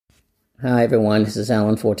Hi everyone, this is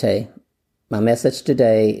Alan Forte. My message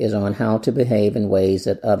today is on how to behave in ways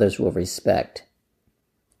that others will respect.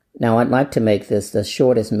 Now I'd like to make this the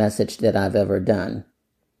shortest message that I've ever done.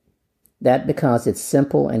 That because it's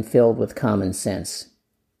simple and filled with common sense.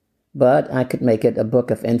 But I could make it a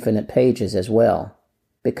book of infinite pages as well,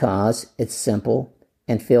 because it's simple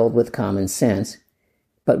and filled with common sense,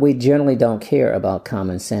 but we generally don't care about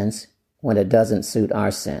common sense when it doesn't suit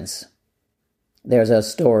our sense. There's a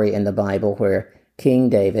story in the Bible where King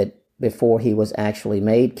David, before he was actually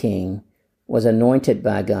made king, was anointed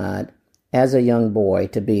by God as a young boy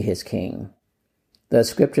to be his king. The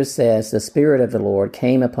scripture says the Spirit of the Lord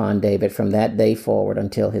came upon David from that day forward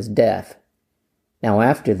until his death. Now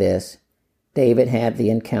after this, David had the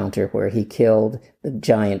encounter where he killed the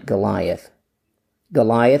giant Goliath.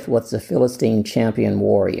 Goliath was the Philistine champion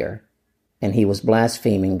warrior, and he was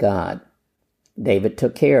blaspheming God. David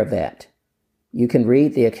took care of that. You can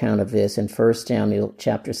read the account of this in 1 Samuel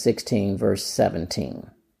chapter 16, verse 17.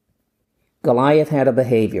 Goliath had a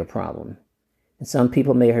behavior problem, and some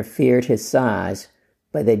people may have feared his size,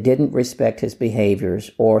 but they didn't respect his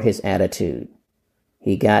behaviors or his attitude.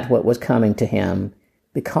 He got what was coming to him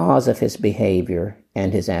because of his behavior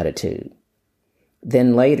and his attitude.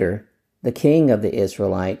 Then later, the king of the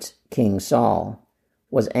Israelites, King Saul,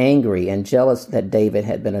 was angry and jealous that David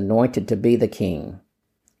had been anointed to be the king,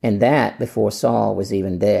 and that before Saul was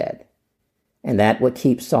even dead. And that would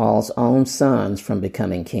keep Saul's own sons from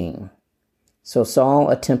becoming king. So Saul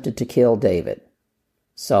attempted to kill David.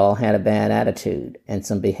 Saul had a bad attitude and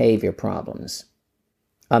some behavior problems.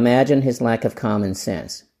 Imagine his lack of common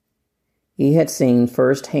sense. He had seen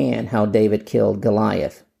firsthand how David killed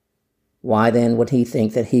Goliath. Why then would he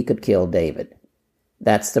think that he could kill David?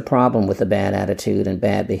 That's the problem with a bad attitude and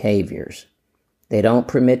bad behaviors. They don't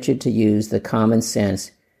permit you to use the common sense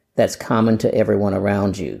that's common to everyone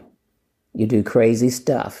around you. You do crazy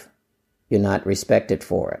stuff. You're not respected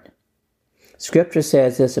for it. Scripture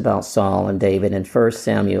says this about Saul and David in 1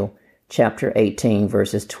 Samuel chapter 18,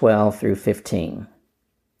 verses 12 through 15.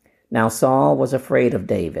 Now Saul was afraid of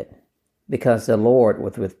David, because the Lord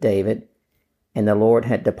was with David, and the Lord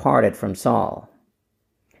had departed from Saul.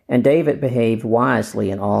 And David behaved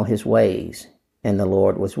wisely in all his ways, and the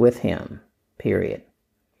Lord was with him, period.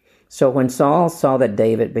 So when Saul saw that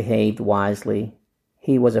David behaved wisely,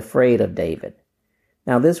 he was afraid of David.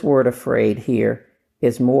 Now this word afraid here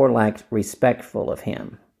is more like respectful of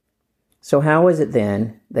him. So how is it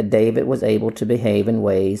then that David was able to behave in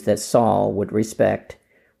ways that Saul would respect,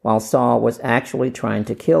 while Saul was actually trying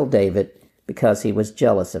to kill David because he was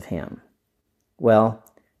jealous of him? Well,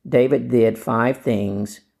 David did 5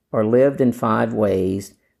 things or lived in 5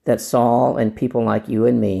 ways that Saul and people like you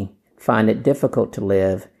and me find it difficult to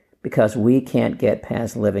live because we can't get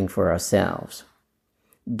past living for ourselves.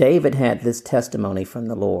 David had this testimony from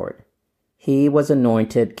the Lord. He was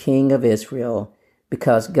anointed king of Israel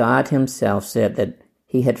because God himself said that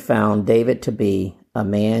he had found David to be a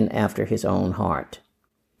man after his own heart.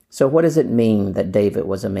 So what does it mean that David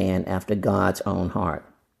was a man after God's own heart?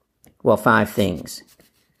 Well, 5 things.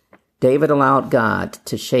 David allowed God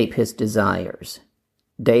to shape his desires.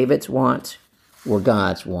 David's wants were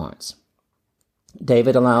God's wants.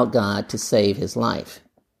 David allowed God to save his life.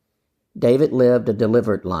 David lived a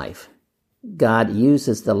delivered life. God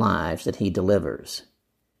uses the lives that he delivers.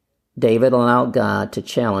 David allowed God to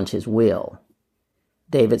challenge his will.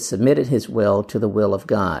 David submitted his will to the will of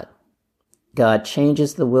God. God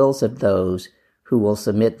changes the wills of those who will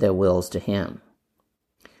submit their wills to him.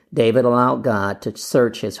 David allowed God to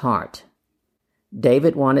search his heart.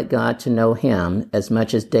 David wanted God to know him as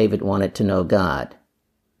much as David wanted to know God.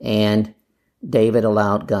 And David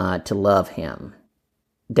allowed God to love him.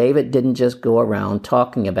 David didn't just go around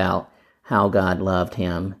talking about how God loved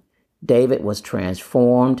him. David was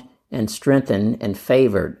transformed and strengthened and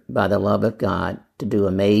favored by the love of God to do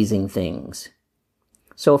amazing things.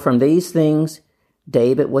 So from these things,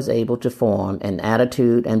 David was able to form an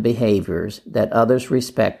attitude and behaviors that others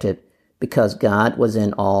respected because God was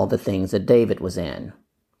in all the things that David was in.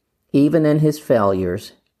 Even in his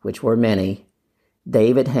failures, which were many,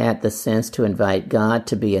 David had the sense to invite God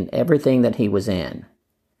to be in everything that he was in.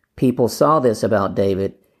 People saw this about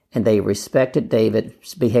David, and they respected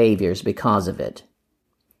David's behaviors because of it.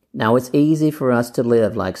 Now it's easy for us to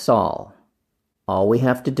live like Saul. All we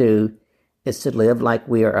have to do is to live like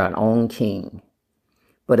we are our own king.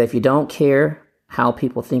 But if you don't care how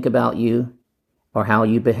people think about you or how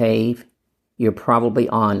you behave, you're probably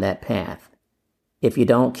on that path. If you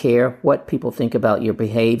don't care what people think about your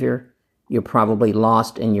behavior, you're probably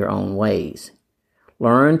lost in your own ways.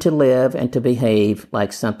 Learn to live and to behave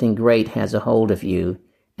like something great has a hold of you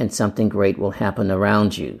and something great will happen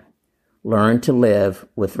around you. Learn to live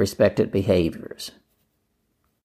with respected behaviors.